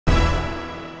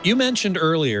You mentioned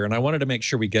earlier, and I wanted to make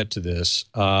sure we get to this,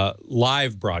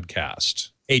 live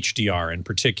broadcast, HDR in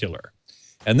particular.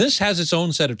 And this has its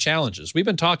own set of challenges. We've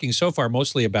been talking so far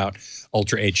mostly about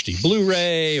Ultra HD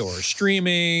Blu-ray or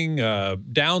streaming,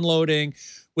 downloading,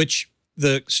 which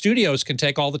the studios can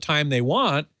take all the time they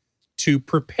want to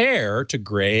prepare, to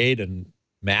grade and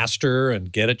master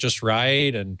and get it just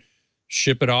right and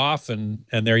ship it off, and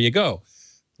there you go.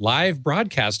 Live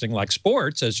broadcasting, like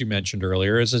sports, as you mentioned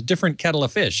earlier, is a different kettle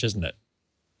of fish, isn't it?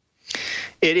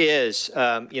 It is.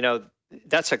 You know,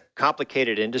 that's a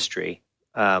complicated industry.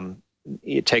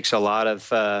 It takes a lot of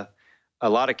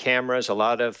cameras, a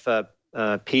lot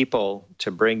of people to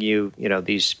bring you,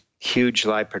 these huge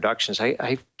live productions.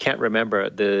 I can't remember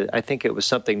I think it was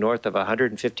something north of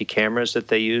 150 cameras that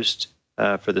they used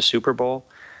for the Super Bowl.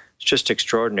 It's just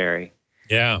extraordinary.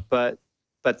 Yeah. But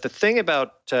the thing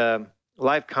about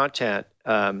live content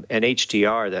and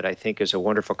HDR that I think is a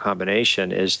wonderful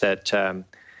combination is that,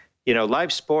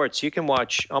 live sports, you can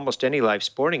watch almost any live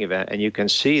sporting event and you can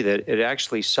see that it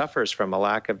actually suffers from a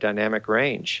lack of dynamic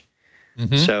range.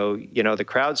 Mm-hmm. So, the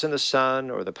crowd's in the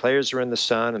sun, or the players are in the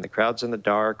sun and the crowd's in the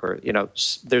dark, or,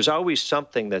 there's always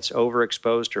something that's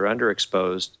overexposed or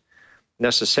underexposed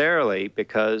necessarily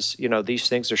because, these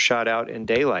things are shot out in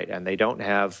daylight and they don't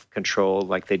have control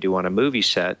like they do on a movie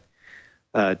set.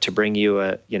 To bring you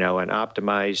an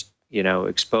optimized,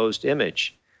 exposed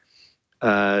image.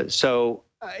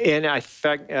 And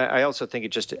I also think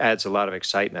it just adds a lot of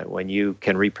excitement when you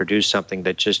can reproduce something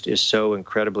that just is so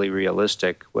incredibly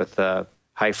realistic with a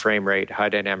high frame rate, high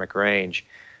dynamic range.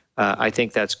 I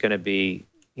think that's going to be,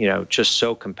 just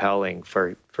so compelling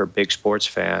for big sports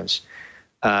fans.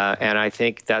 And I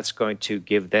think that's going to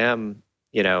give them,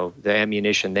 the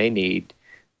ammunition they need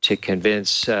to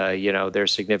convince, their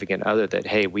significant other that,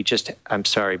 hey, we're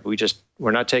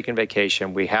not taking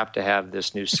vacation. We have to have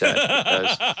this new set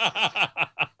because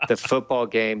the football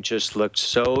game just looked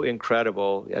so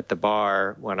incredible at the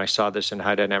bar when I saw this in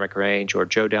high dynamic range, or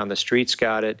Joe down the street's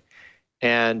got it.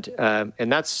 And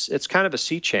it's kind of a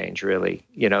sea change, really.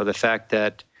 The fact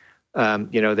that,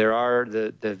 there are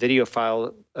the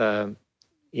videophile,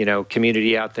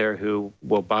 community out there who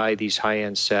will buy these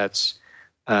high-end sets,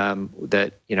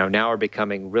 that now are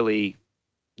becoming really,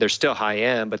 they're still high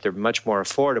end, but they're much more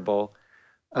affordable.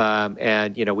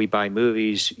 And we buy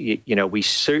movies. We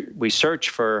search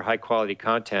for high quality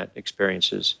content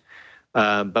experiences,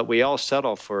 but we all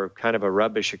settle for kind of a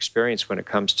rubbish experience when it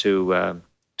comes to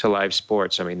live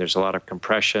sports. I mean, there's a lot of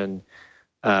compression.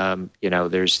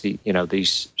 There's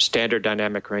these standard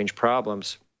dynamic range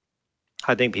problems.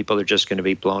 I think people are just going to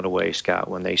be blown away, Scott,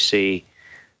 when they see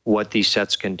what these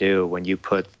sets can do when you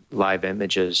put live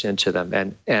images into them.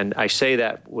 And I say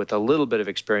that with a little bit of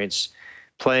experience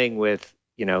playing with,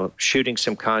 shooting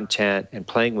some content and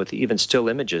playing with even still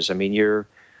images. I mean, your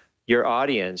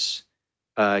audience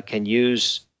can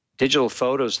use digital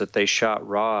photos that they shot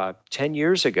raw 10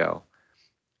 years ago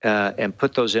and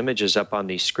put those images up on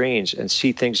these screens and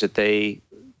see things that they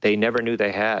never knew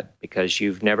they had, because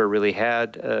you've never really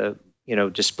had,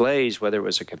 displays, whether it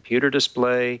was a computer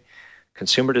display,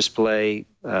 consumer display,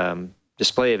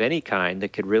 display of any kind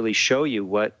that could really show you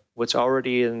what's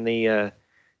already in the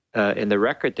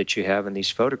record that you have in these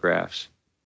photographs.